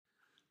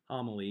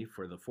Homily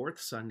for the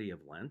fourth Sunday of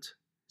Lent,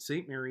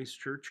 St. Mary's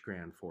Church,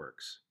 Grand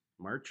Forks,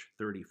 March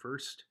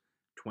 31st,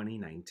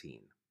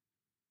 2019.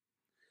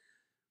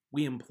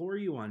 We implore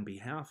you on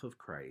behalf of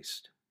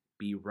Christ,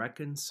 be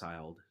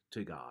reconciled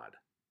to God.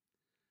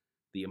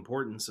 The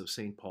importance of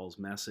St. Paul's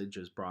message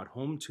is brought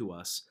home to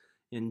us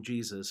in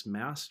Jesus'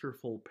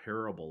 masterful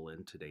parable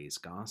in today's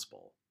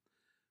Gospel.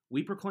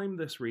 We proclaim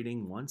this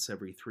reading once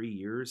every 3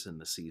 years in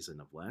the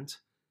season of Lent,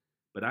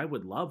 but I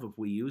would love if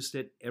we used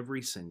it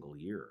every single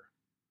year.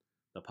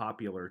 The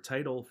popular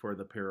title for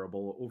the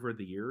parable over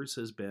the years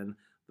has been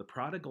The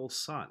Prodigal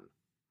Son,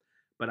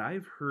 but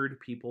I've heard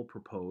people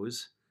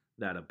propose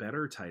that a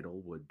better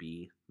title would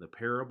be The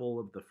Parable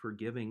of the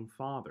Forgiving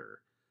Father,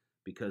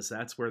 because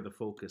that's where the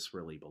focus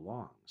really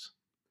belongs.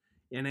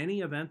 In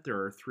any event,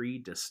 there are 3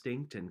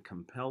 distinct and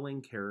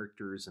compelling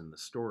characters in the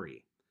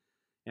story,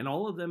 and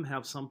all of them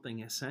have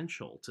something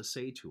essential to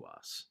say to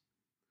us.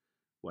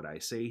 What I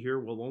say here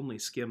will only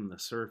skim the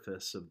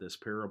surface of this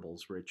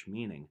parable's rich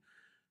meaning.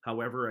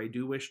 However, I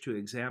do wish to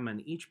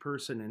examine each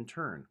person in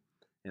turn,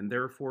 and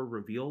therefore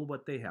reveal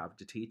what they have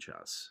to teach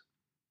us.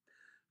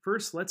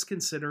 First, let's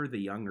consider the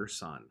younger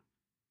son.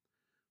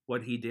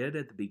 What he did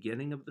at the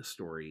beginning of the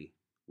story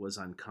was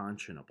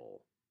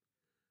unconscionable.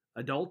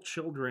 Adult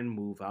children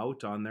move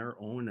out on their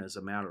own as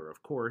a matter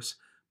of course,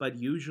 but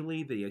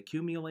usually they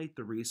accumulate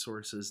the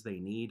resources they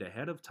need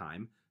ahead of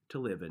time to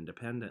live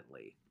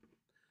independently.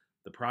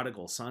 The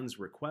prodigal son's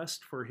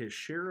request for his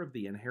share of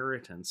the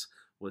inheritance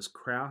was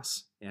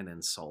crass and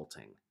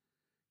insulting.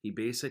 He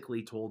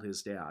basically told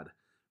his dad,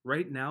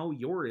 "Right now,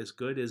 you're as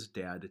good as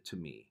dad to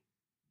me.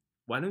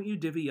 Why don't you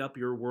divvy up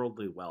your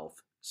worldly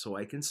wealth so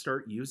I can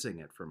start using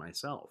it for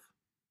myself?"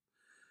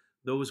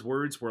 Those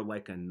words were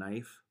like a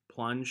knife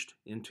plunged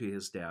into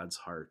his dad's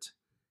heart,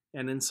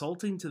 and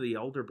insulting to the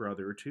elder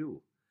brother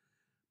too.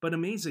 But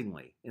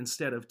amazingly,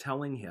 instead of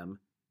telling him,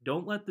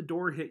 "Don't let the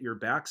door hit your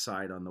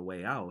backside on the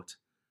way out,"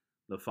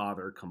 the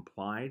father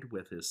complied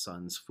with his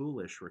son's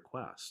foolish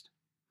request.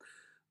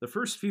 The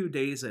first few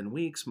days and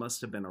weeks must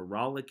have been a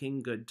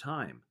rollicking good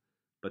time,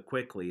 but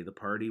quickly the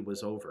party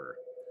was over.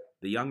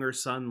 The younger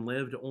son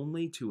lived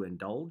only to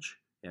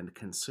indulge and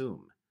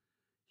consume.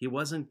 He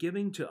wasn't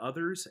giving to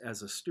others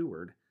as a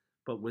steward,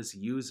 but was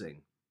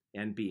using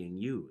and being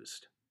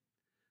used.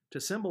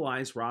 To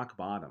symbolize rock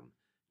bottom,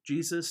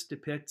 Jesus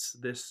depicts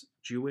this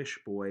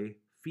Jewish boy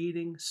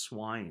feeding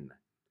swine,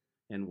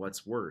 and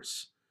what's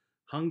worse,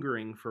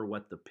 hungering for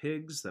what the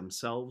pigs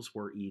themselves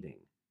were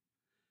eating.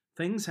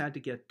 Things had to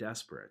get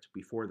desperate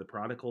before the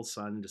prodigal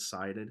son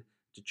decided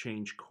to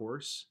change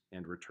course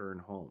and return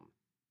home.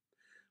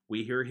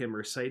 We hear him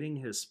reciting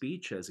his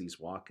speech as he's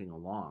walking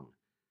along.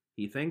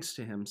 He thinks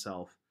to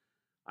himself,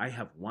 "I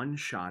have one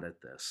shot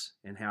at this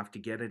and have to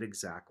get it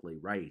exactly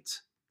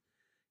right."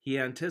 He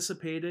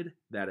anticipated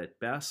that at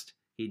best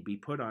he'd be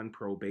put on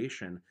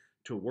probation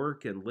to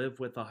work and live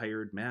with the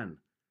hired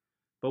men.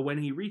 But when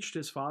he reached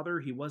his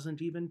father, he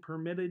wasn't even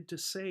permitted to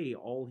say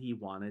all he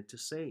wanted to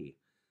say.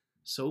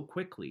 So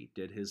quickly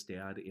did his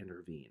dad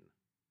intervene.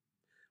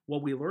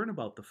 What we learn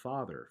about the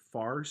father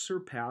far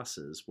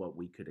surpasses what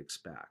we could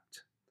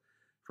expect.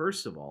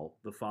 First of all,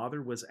 the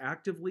father was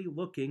actively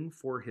looking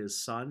for his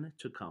son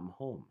to come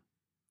home.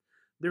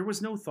 There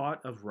was no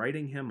thought of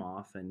writing him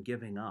off and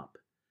giving up,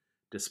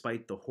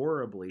 despite the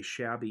horribly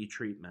shabby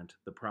treatment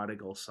the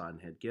prodigal son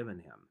had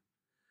given him.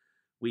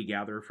 We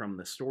gather from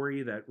the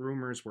story that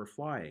rumors were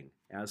flying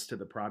as to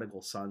the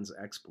prodigal son's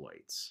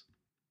exploits,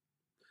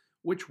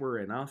 which were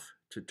enough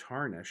to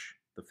tarnish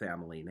the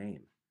family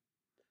name.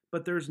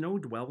 But there's no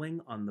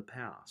dwelling on the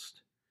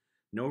past,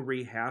 no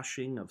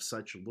rehashing of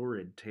such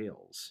lurid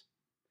tales.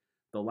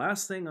 The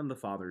last thing on the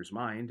father's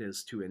mind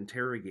is to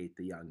interrogate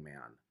the young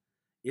man.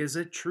 Is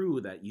it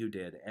true that you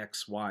did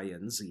X, Y,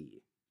 and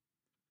Z?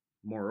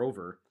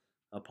 Moreover,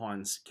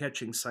 upon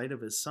catching sight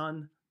of his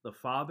son, the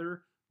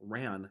father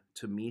ran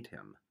to meet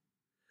him.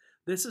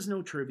 This is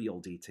no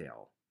trivial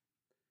detail.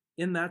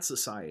 In that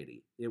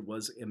society, it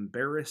was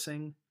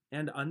embarrassing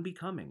and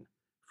unbecoming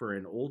for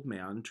an old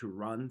man to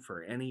run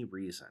for any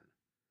reason.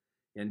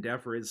 In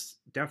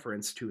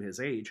deference to his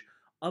age,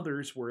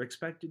 others were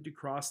expected to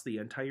cross the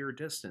entire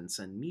distance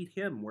and meet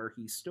him where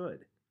he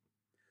stood.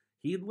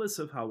 Heedless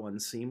of how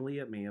unseemly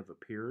it may have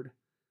appeared,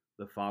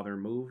 the father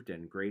moved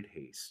in great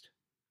haste.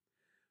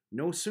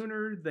 No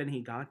sooner than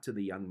he got to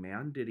the young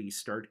man did he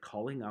start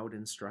calling out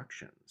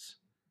instructions.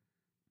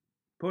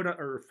 Put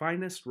her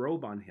finest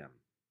robe on him,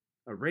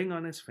 a ring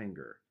on his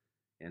finger,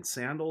 and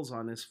sandals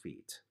on his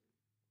feet.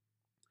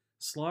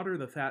 Slaughter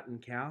the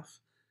fattened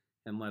calf,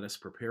 and let us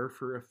prepare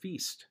for a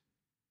feast.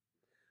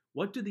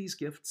 What do these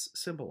gifts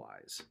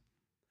symbolize?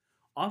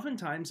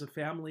 Oftentimes, a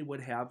family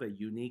would have a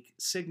unique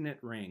signet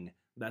ring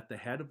that the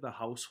head of the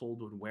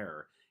household would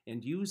wear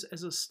and use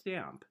as a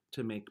stamp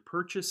to make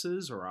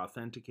purchases or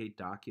authenticate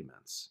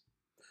documents.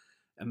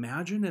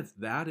 Imagine if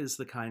that is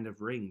the kind of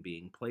ring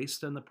being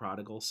placed on the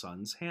prodigal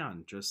son's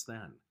hand just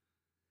then.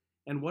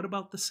 And what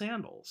about the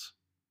sandals?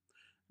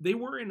 They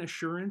were an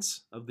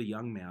assurance of the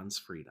young man's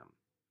freedom.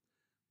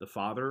 The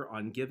father,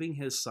 on giving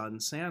his son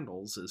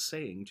sandals, is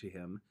saying to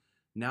him,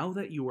 Now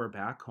that you are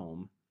back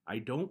home, I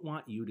don't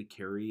want you to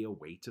carry a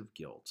weight of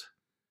guilt.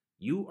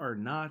 You are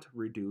not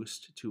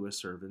reduced to a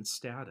servant's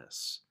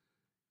status.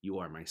 You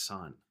are my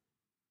son.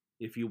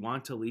 If you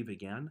want to leave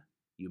again,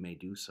 you may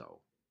do so.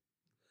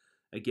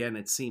 Again,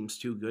 it seems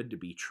too good to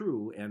be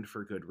true, and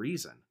for good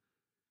reason.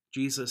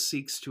 Jesus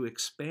seeks to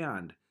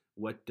expand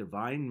what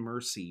divine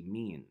mercy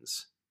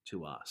means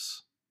to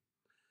us.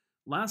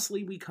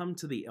 Lastly, we come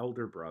to the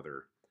elder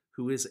brother,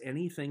 who is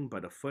anything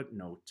but a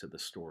footnote to the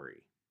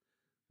story.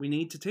 We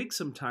need to take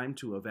some time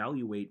to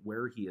evaluate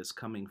where he is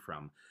coming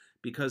from,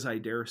 because I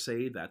dare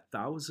say that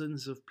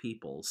thousands of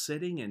people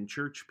sitting in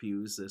church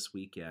pews this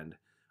weekend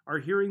are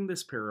hearing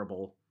this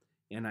parable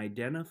and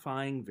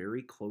identifying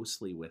very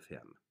closely with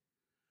him.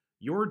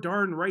 You're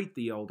darn right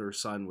the elder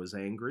son was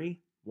angry.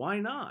 Why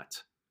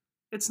not?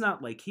 It's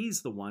not like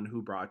he's the one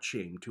who brought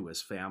shame to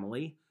his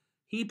family.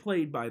 He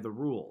played by the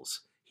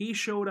rules. He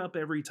showed up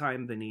every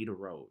time the need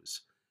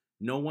arose.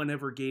 No one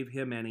ever gave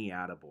him any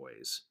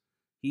attaboys.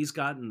 He's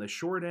gotten the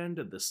short end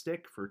of the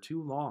stick for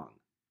too long.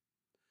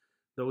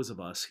 Those of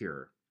us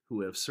here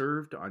who have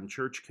served on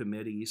church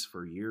committees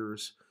for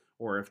years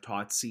or have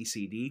taught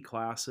CCD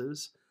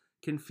classes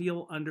can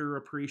feel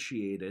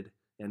underappreciated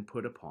and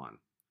put upon.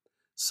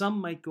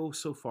 Some might go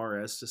so far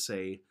as to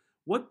say,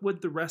 what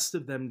would the rest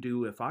of them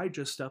do if I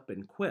just up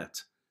and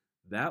quit?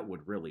 That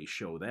would really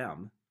show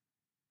them.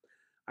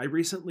 I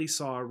recently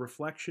saw a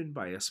reflection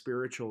by a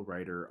spiritual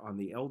writer on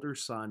the elder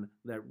son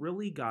that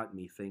really got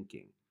me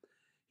thinking.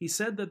 He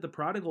said that the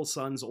prodigal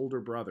son's older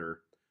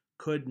brother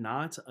could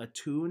not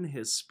attune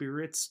his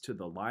spirits to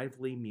the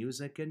lively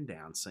music and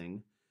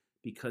dancing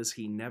because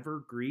he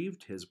never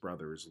grieved his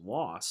brother's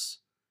loss.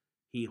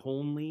 He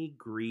only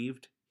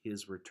grieved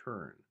his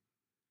return.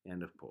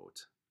 End of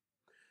quote.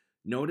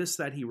 Notice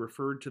that he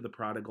referred to the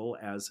prodigal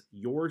as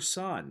your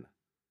son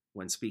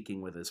when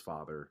speaking with his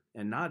father,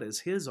 and not as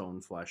his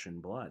own flesh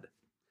and blood.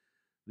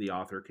 The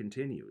author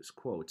continues,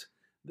 quote,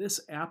 this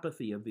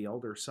apathy of the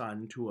elder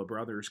son to a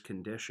brother's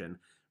condition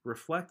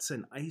reflects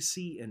an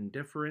icy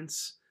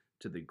indifference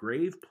to the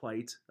grave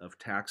plight of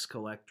tax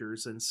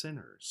collectors and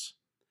sinners.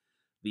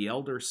 The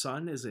elder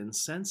son is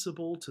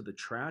insensible to the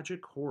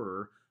tragic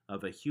horror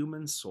of a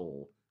human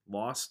soul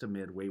lost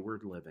amid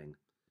wayward living,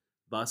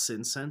 thus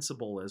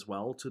insensible as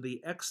well to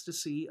the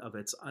ecstasy of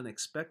its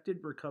unexpected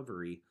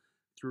recovery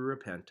through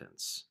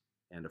repentance.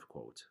 End of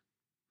quote.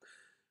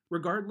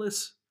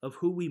 Regardless of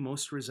who we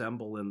most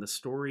resemble in the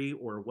story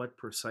or what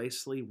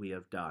precisely we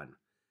have done,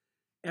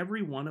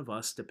 every one of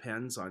us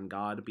depends on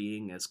God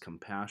being as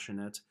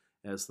compassionate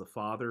as the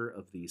father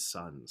of these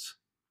sons.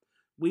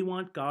 We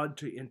want God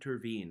to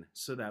intervene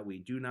so that we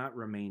do not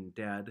remain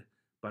dead,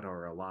 but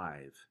are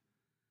alive.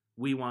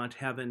 We want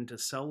heaven to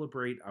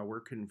celebrate our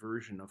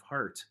conversion of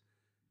heart,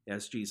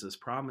 as Jesus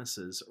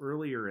promises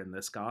earlier in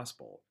this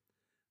gospel,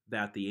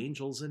 that the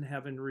angels in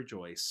heaven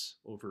rejoice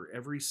over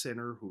every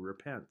sinner who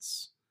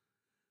repents.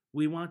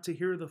 We want to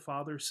hear the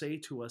Father say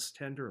to us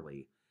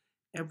tenderly,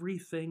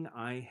 everything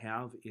I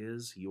have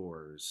is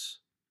yours.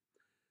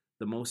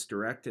 The most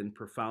direct and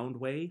profound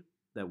way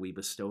that we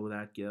bestow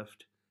that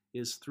gift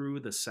is through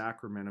the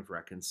sacrament of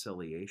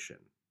reconciliation.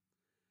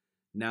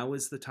 Now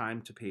is the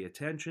time to pay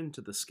attention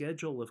to the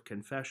schedule of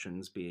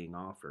confessions being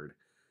offered,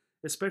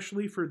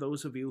 especially for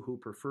those of you who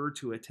prefer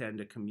to attend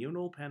a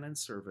communal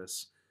penance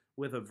service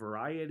with a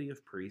variety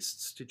of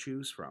priests to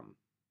choose from.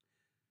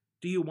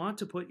 Do you want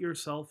to put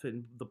yourself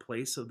in the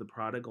place of the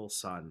prodigal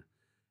son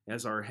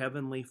as our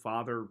Heavenly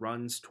Father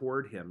runs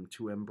toward him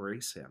to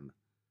embrace him?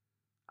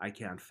 I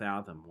can't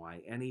fathom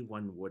why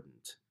anyone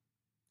wouldn't.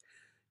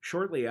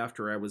 Shortly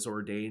after I was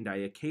ordained, I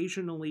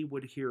occasionally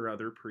would hear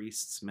other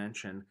priests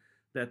mention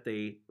that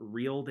they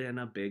reeled in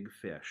a big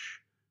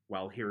fish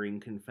while hearing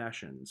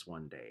confessions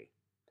one day.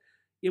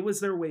 It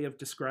was their way of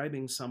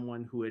describing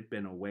someone who had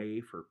been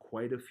away for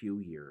quite a few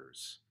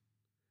years.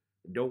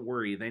 Don't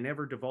worry, they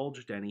never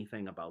divulged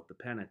anything about the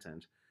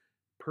penitent.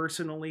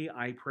 Personally,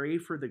 I pray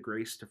for the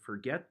grace to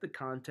forget the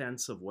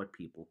contents of what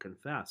people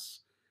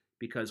confess,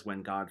 because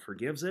when God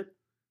forgives it,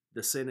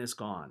 the sin is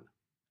gone.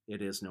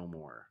 It is no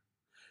more.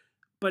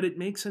 But it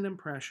makes an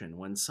impression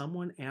when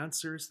someone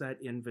answers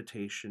that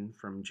invitation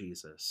from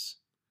Jesus.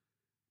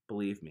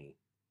 Believe me,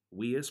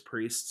 we as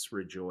priests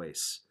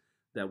rejoice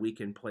that we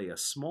can play a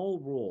small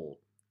role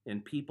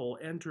in people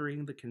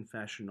entering the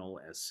confessional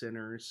as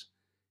sinners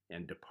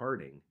and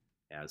departing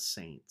as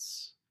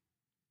saints.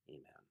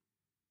 Amen.